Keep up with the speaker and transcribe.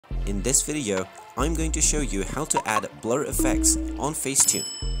In this video, I'm going to show you how to add blur effects on Facetune.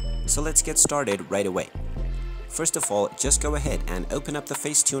 So let's get started right away. First of all, just go ahead and open up the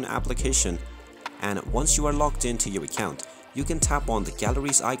Facetune application, and once you are logged into your account, you can tap on the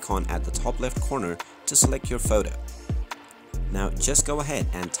galleries icon at the top left corner to select your photo. Now just go ahead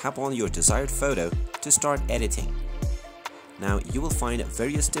and tap on your desired photo to start editing. Now you will find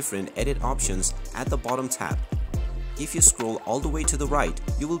various different edit options at the bottom tab. If you scroll all the way to the right,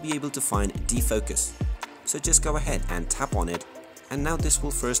 you will be able to find defocus. So just go ahead and tap on it, and now this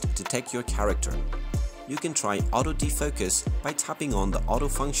will first detect your character. You can try auto defocus by tapping on the auto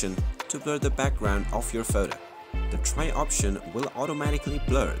function to blur the background of your photo. The try option will automatically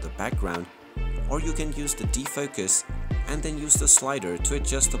blur the background, or you can use the defocus and then use the slider to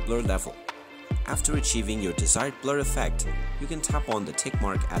adjust the blur level. After achieving your desired blur effect, you can tap on the tick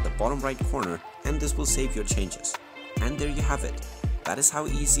mark at the bottom right corner, and this will save your changes. And there you have it. That is how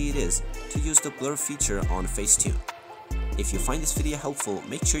easy it is to use the blur feature on Facetune. If you find this video helpful,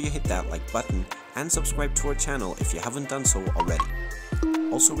 make sure you hit that like button and subscribe to our channel if you haven't done so already.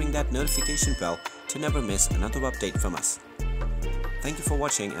 Also ring that notification bell to never miss another update from us. Thank you for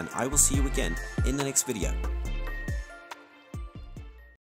watching, and I will see you again in the next video.